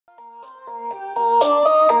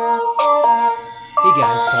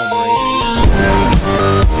guys, Palmer.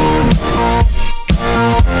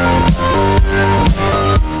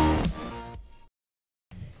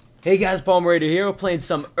 Hey guys, Palmer here. We're playing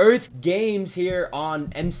some Earth games here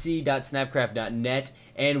on mc.snapcraft.net,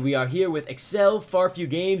 and we are here with Excel, Farfew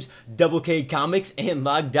Games, Double K Comics, and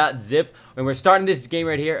Log.zip. And we're starting this game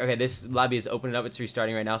right here. Okay, this lobby is opening up. It's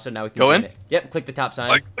restarting right now, so now we can go in. Yep, click the top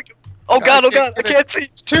sign. Oh god, I can't see.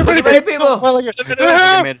 Too many people. Wait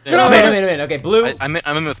a minute. Okay, blue. I'm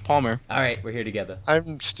in with Palmer. All right, we're here together.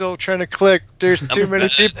 I'm still trying to click. There's too many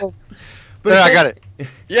people. But There, I got it.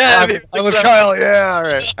 Yeah, I'm with Kyle. Yeah, all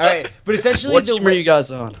right. All right, but essentially, What team are you guys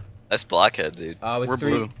on? That's Blockhead, dude. It's We're three.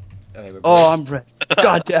 blue. Okay, we're blue. Oh, I'm red.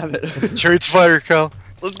 God damn it. Chariots fire, Kyle.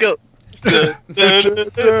 Let's go.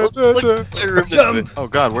 Oh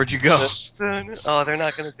God, where'd you go? Oh, they're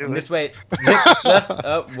not gonna do it. This way. Left.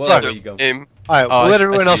 Oh, whoa, there you go. Aim. All right, Oh, we'll let I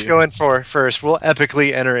everyone see else you. go in for first. We'll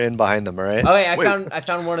epically enter in behind them. All right. Oh, wait, Wait. I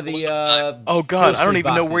found one of the. Oh God, I don't Toasters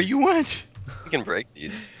even know where boxes. you went. We can break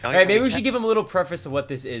these. All right, maybe we should give them a little preface of what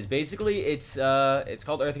this is. Basically, it's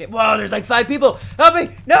called Earth Game. Whoa, there's like 5 people. Help me!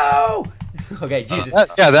 No! Okay, Jesus.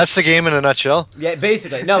 Yeah, that's the game in a nutshell. Yeah,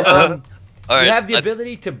 basically. No. All right, you have the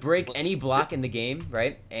ability to break any block in the game,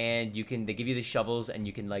 right? And they give you the shovels, and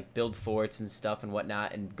you can like build forts and stuff and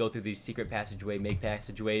whatnot, and go through these secret make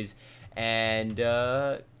passageways. And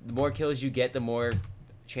the more kills you get, the more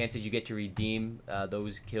chances you get to redeem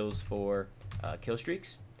those kills for kill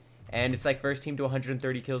streaks. And it's like first team to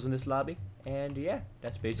 130 kills in this lobby. And yeah,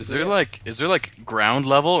 that's basically. Is there like ground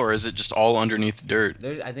level, or is it just all underneath dirt?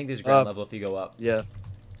 I think there's ground level if you go up. Yeah.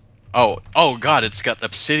 Oh God, it's got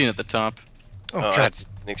obsidian at the top. Oh, Oh, God.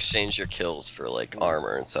 and exchange your kills for like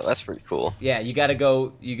armor and stuff. That's pretty cool. Yeah, you gotta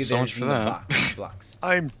go. You get So much for that. blocks.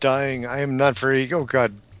 I'm dying. I am not very. Oh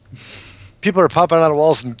God. People are popping out of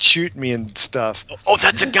walls and shooting me and stuff. Oh,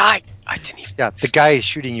 that's a guy. I didn't even. Yeah, the guy is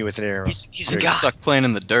shooting you with an arrow. He's a You're guy. stuck playing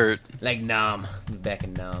in the dirt. Like Nom, back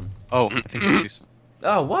in Nom. Oh, I think I see some.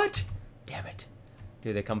 Oh, what? Damn it.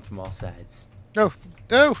 Dude, they come from all sides. No,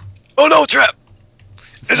 no. Oh no, trap!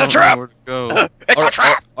 It's I a don't know trap. where to go. It's a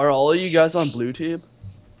trap! Are all of you guys on blue team?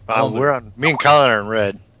 We're on. Me and Colin are in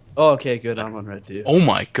red. Oh, okay, good. I'm on red too. Oh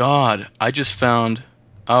my God, I just found.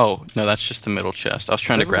 Oh no, that's just the middle chest. I was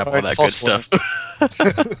trying to grab all that good False stuff. Oh,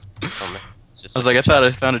 man. It's just I was like, I thought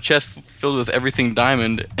I found a chest filled with everything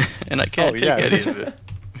diamond, and I can't take yeah. any of it.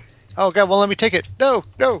 Oh God, well let me take it. No,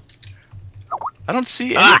 no. I don't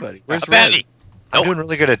see anybody. Where's a Red? baddie. I'm Nope. doing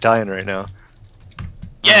really good at dying right now.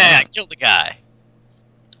 Yeah, kill the guy.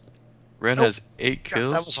 Red Nope. has 8 God,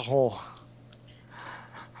 kills. that was a hole.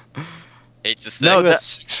 8 to 6. No,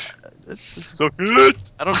 That's. That's so good.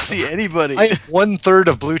 I don't see anybody. I have 1/3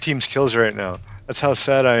 of blue team's kills right now. That's how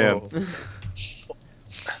sad I am.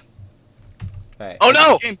 Alright. Oh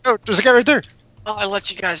no! Oh, there's a guy right there. Oh, I let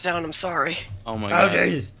you guys down. I'm sorry. Oh my Oh, God.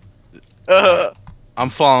 Jesus. I'm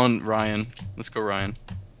following Ryan. Let's go, Ryan.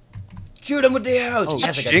 Shoot him with the arrows. Oh,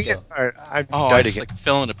 Yes, I got dang the it. kill. All right, I Oh, I died just again. like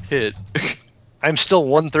fell in a pit. I'm still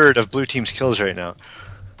 1/3 of blue team's kills right now.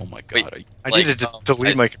 Oh my God. Wait. are you- I Like, need to just oh,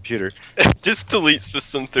 delete I- my computer. Just delete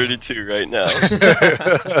System 32 right now.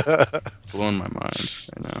 blowing my mind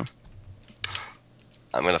right now.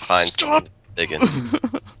 I'm gonna find Stop. some digging.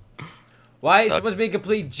 Why is supposed to be a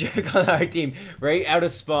complete jerk on our team? Right out of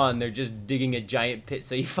spawn, they're just digging a giant pit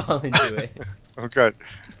so you fall into it. Oh God.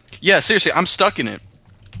 Yeah, seriously, I'm stuck in it.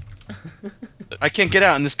 I can't get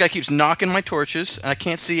out, and this guy keeps knocking my torches, and I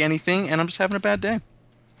can't see anything, and I'm just having a bad day.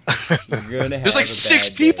 We're gonna have There's like a 6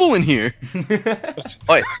 bad people in here. day.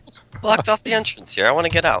 Oi, blocked off the entrance here. I want to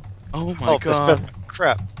get out. Oh my Oh, this God. been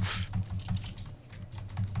crap.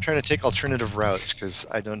 I'm trying to take alternative routes because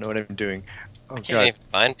I don't know what I'm doing. Oh Can't God. even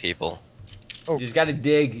find people. You just gotta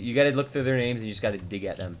dig. You gotta look through their names and you just gotta dig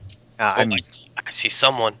at them. I'm. I see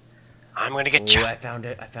someone. I'm gonna get Oh, you. I found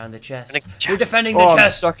it. I found the chest. I'm gonna get You're you. defending the Oh, I'm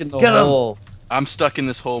chest. stuck in the Kill him. hole. I'm stuck in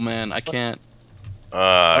this hole, man. I can't.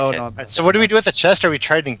 Oh Okay. no. Alright, so what do we do with the chest? Are we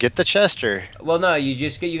trying to get the chest or? Well, no, you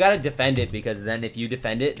gotta defend it because then if you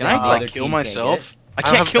defend it, Can then I the like other kill team can't get myself? it. I I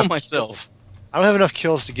can't have kill enough myself. kills. I don't have enough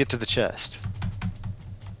kills to get to the chest.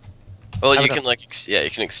 Well, I you have can like, yeah,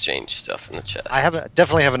 you can exchange stuff in the chest. I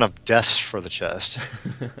definitely have enough deaths for the chest.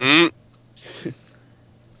 Mm.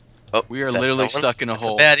 Oh, We are is that literally someone? stuck in a That's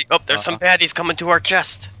hole. baddie. Oh, there's some baddies coming to our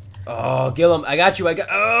chest. Oh, kill him! I got you. I got.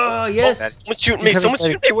 Oh, yes. Someone's shooting You me. haven't Someone's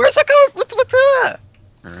played- shooting me. Where's that going? What the?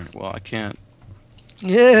 Alright, well, I can't.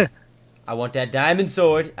 Yeah. I want that diamond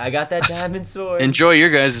sword. I got that diamond sword. Enjoy your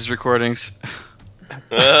guys' recordings.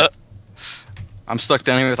 Uh, I'm stuck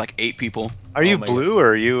down here with like 8 people. Are you my blue or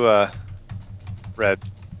are you red?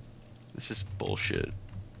 This is bullshit.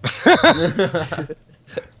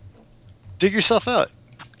 dig yourself out.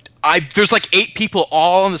 There's like 8 people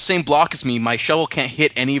all on the same block as me. My shovel can't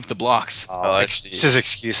hit any of the blocks. Oh, I see.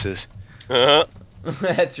 Excuses.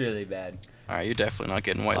 That's really bad. All right, you're definitely not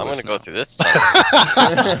getting white. I'm gonna go through this.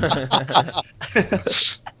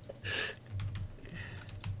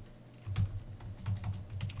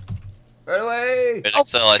 Right away!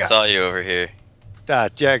 Excel, I saw you over here. Yeah,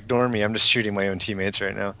 ignore me. I'm just shooting my own teammates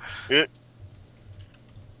right now.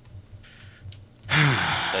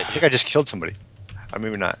 I think I just killed somebody. Or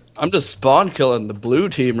maybe not. I'm just spawn killing the blue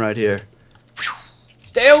team right here.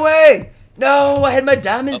 Stay away! No, I had my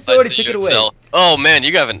diamond sword. It took it away. Excel. Oh man,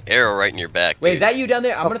 you have an arrow right in your back. Wait, dude. is that you down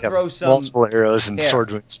there? I'm gonna Yeah, throw some. multiple arrows and Here.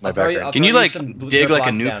 sword wounds in my I'll throw you- background. I'll Can you throw like some dig dirt like a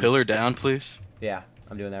blocks new down. pillar down, please? Yeah,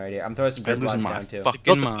 I'm doing that right here. I'm throwing some I'm dirt blocks losing my down too. fucking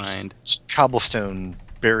Built a mind. cobblestone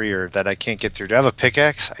barrier that I can't get through. Do I have a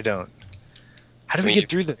pickaxe? I don't. How do we get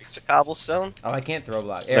through this? The cobblestone? Oh, I can't throw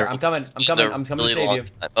block. Here, I'm coming. I'm coming. I'm coming to save you.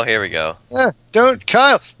 Oh, here we go. Don't,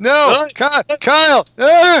 Kyle! No, Kyle!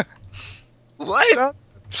 What? Stop.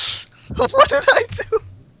 What did I do?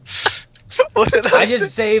 What did I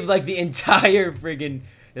just saved like the entire friggin'.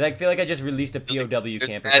 I feel like I just released a POW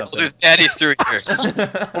camp or something. There's baddies through here.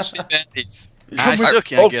 There's baddies. I still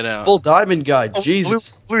can't get out. Full diamond guy. Oh,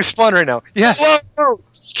 Jesus. blue spawn right now. Yes! Whoa!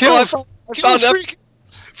 Kills! I Kills! found Freak!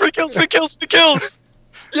 Free kills, free kills, free kills!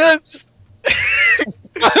 Yes!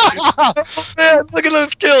 Oh man, look at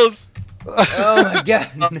those kills! Oh my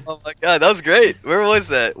god. Oh my god, that was great. Where was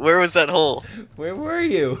that? Where was that hole? Where were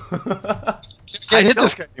you? Can't hit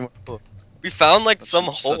this guy anymore. We found like some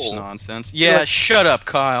Such hole. nonsense. Yeah, shut up,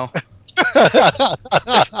 Kyle.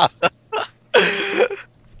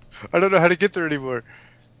 I don't know how to get there anymore.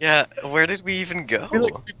 Yeah, where did we even go? We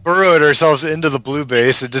burrowed ourselves into the blue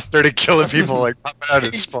base and just started killing people like popping out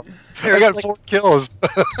of spawn. I got 4 kills.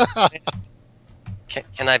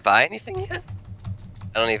 Can I buy anything yet?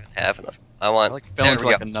 I don't even have enough. I I want like fell there into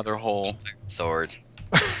we like go. another hole. Sword.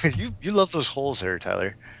 you love those holes there,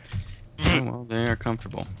 Tyler. Oh, well, they are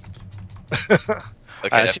comfortable. Okay.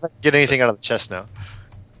 Alright, let's see if I can get anything out of the chest now.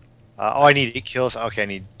 I need 8 kills. Okay, I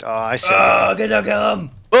need. I see. Oh, good to kill him.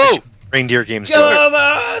 Whoa! Reindeer games. Kill do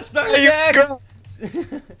it. him! Special There you attack!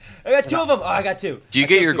 go. I got 2 of them. Oh, I got 2. Do you I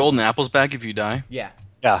get killed your 2. golden apples back if you die? Yeah.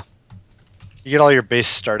 You get all your base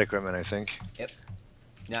start equipment, I think.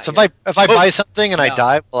 No, So yeah. if I Oh. buy something and I No.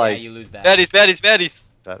 die, well, Yeah, I you lose that. Baddies, baddies, baddies!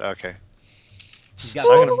 okay. He's So got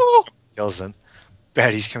I'm gonna kills then.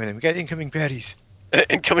 Baddies coming in. We got incoming baddies.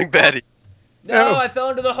 Incoming baddie. No, No. I fell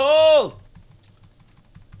into the hole.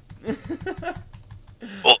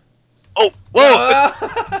 Oh, whoa!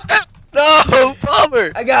 No,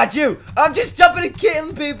 Palmer! I got you. I'm just jumping and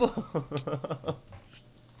killing people.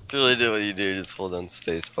 It's really do what you do. Just hold on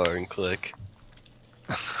spacebar and click.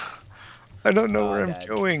 I don't know Oh, where I'm God.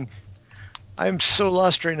 going. I'm so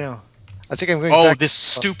lost right now. I think I'm going Oh, back. this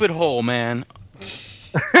stupid hole, man.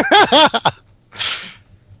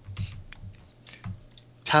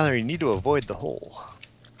 Tyler, you need to avoid the hole.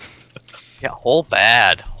 Yeah, whole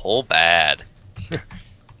bad. Whole bad.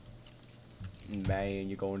 Man,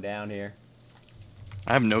 you're going down here.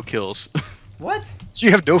 I have no kills. What?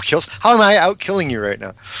 You have no kills. How am I out killing you right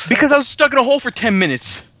now? Because I was stuck in a hole for 10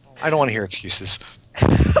 minutes. I don't want to hear excuses.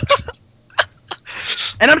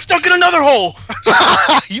 And I'm stuck in another hole.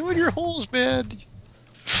 You and your holes, man.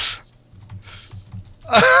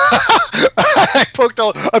 I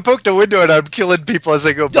poked a window and I'm killing people as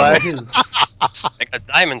I go by. Double kill. I got a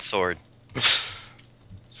diamond sword.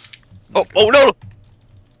 Oh no!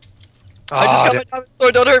 I just got my diamond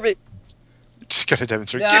sword. Don't hurt me. Just got a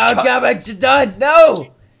demonstrate. No, Get Kyle. damage, you're done. No.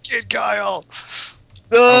 Get Kyle.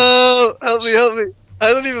 No! Help me! Help me!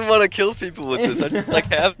 I don't even want to kill people with this. I just like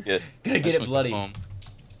having it. Gonna get it bloody.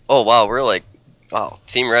 Oh wow, we're like, wow.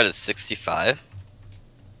 Team Red is 65.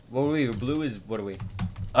 What are we? Blue is what are we?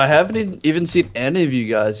 I haven't even seen any of you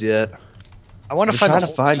guys yet. I want to I'm find trying the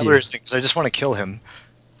to find you. because I just want to kill him.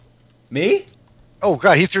 Me? Oh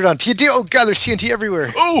god, he threw down TNT. Oh god, there's TNT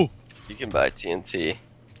everywhere. Oh! You can buy TNT.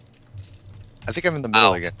 I think I'm in the middle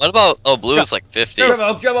Ow. again. What about? Oh, blue is like 50.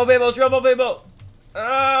 Trouble, trouble, people, trouble, people.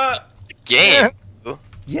 Game.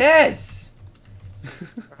 Yes. Where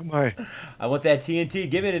am I? I want that TNT.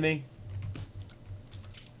 Give it to me.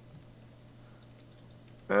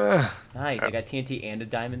 Nice. I got TNT and a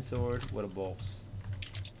diamond sword. What a boss.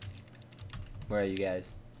 Where are you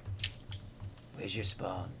guys? Where's your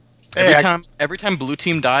spawn? Hey, Every time blue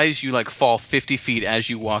team dies, you like fall 50 feet as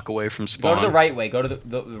you walk away from spawn. Go to the right way. Go to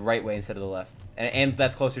the right way instead of the left. And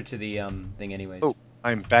that's closer to the thing anyways. Oh.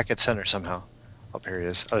 I'm back at center somehow. Up here he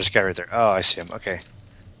is. Oh, there's a guy right there. Oh, I see him. Okay.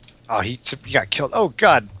 Oh, he got killed. Oh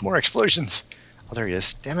god, more explosions. Oh, there he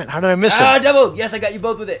is. Damn it! How did I miss Ah, him? double! Yes, I got you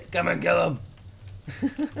both with it. Come on, kill him.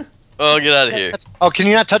 Oh, get out of here. Oh, can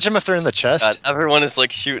you not touch him if they're in the chest? God, everyone is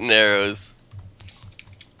like shooting arrows.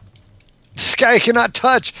 This guy cannot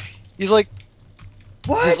touch. He's like,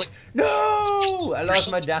 What? This is like- No! I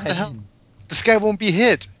lost my What the hell? diamond. this guy won't be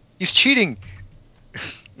hit. He's cheating.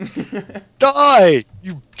 Die,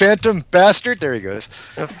 you phantom bastard! There he goes.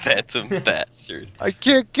 Phantom bastard. I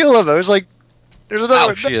can't kill him. I was like, there's another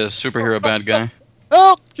one. She is superhero bad guy.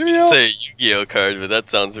 Help! Give me help! Say a Yu-Gi-Oh card, but that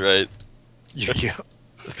sounds right. Yu-Gi-Oh.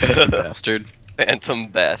 Bastard. Phantom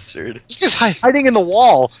bastard. This guy's hiding in the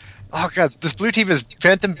wall. Oh god, this blue team is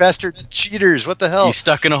phantom bastard cheaters. What the hell? You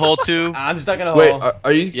stuck in a hole too? I'm stuck in a Wait, hole.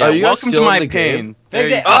 are you? Yeah, are you guys welcome still to in my the game? pain. There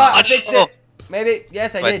Fix you it! go. Oh, I fixed it! Maybe.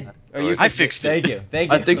 Yes, I Wait. did. Or you I fixed fixed it. Thank you.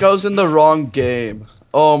 Thank you. I think I was in the wrong game.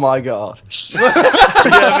 Oh my god. You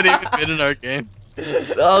haven't even been in our game.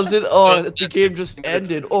 I was in. Oh, the game just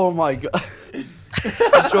ended. Oh my god.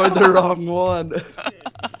 I joined the wrong one.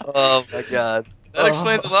 Oh my god. That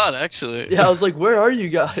explains a lot, actually. Yeah, I was like, where are you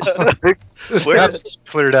guys? This Where- map's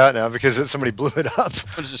cleared out now because somebody blew it up.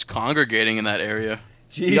 Everyone's just congregating in that area.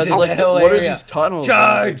 You Jesus, guys are like, that whole what are area. these tunnels? And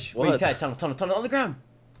I was Charge! like, Wait, what? tunnel on the ground.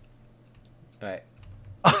 Alright.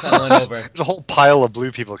 Tunneling over. There's a whole pile of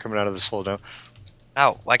blue people coming out of this hole now.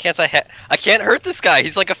 Ow, why can't I can't hurt this guy,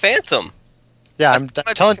 he's like a phantom. Yeah, I'm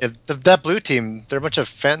telling you, that blue team, they're a bunch of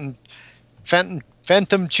phantom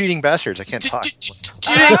cheating bastards. I can't talk.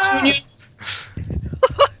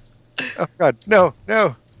 Oh god, no.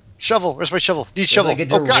 Shovel, where's my shovel? Need shovel. like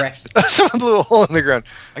a Oh god, direct- someone blew a hole in the ground.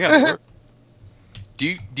 I got work.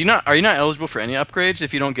 Do you not? Are you not eligible for any upgrades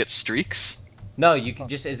if you don't get streaks? No, you can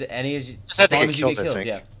just as any as Just have to long get as you kills, get I killed. think.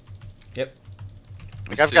 Yeah. Yep.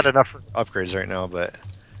 Like, I've got enough upgrades right now, but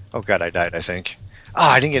oh god, I died. I think. Oh,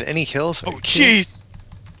 I didn't get any kills. Oh jeez.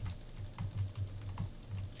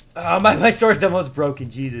 Oh, my sword's almost broken.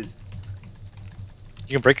 Jesus.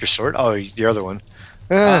 You can break your sword. Oh, your other one.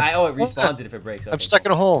 Ah, It respawns it if it breaks. I'm stuck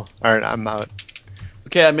in a hole. All right, I'm out.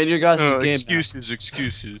 Okay, I made your guys' game. now.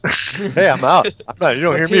 Excuses. Hey, I'm out. I'm not. You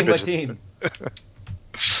don't What hear team? me, What bitch. team?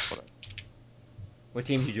 What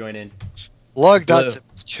team did you join in? Log Blue. dots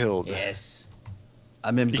is killed. Yes.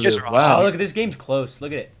 I'm in You blue. guys are Oh, Wow. look at this game's close.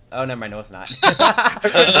 Look at it. Oh, never mind. No, it's not.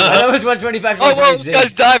 I know it's 125. Oh whoa, this 126.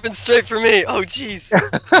 guy's diving straight for me. Oh jeez.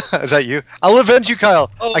 Is that you? I'll avenge you,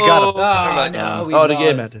 Kyle. I got him. Never Oh, mind. no. We Oh, the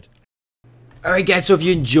game lost. ended. Alright guys, so if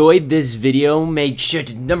you enjoyed this video, make sure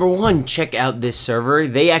to, number one, check out this server.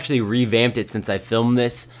 They actually revamped it since I filmed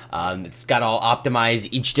this. It's got all optimized,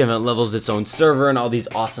 each different level's its own server and all these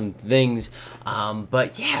awesome things.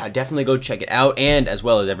 But yeah, definitely go check it out, and as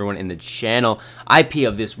well as everyone in the channel. IP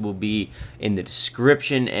of this will be in the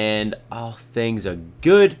description, and all things are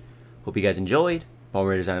good. Hope you guys enjoyed. Paul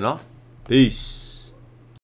Raider signing off. Peace.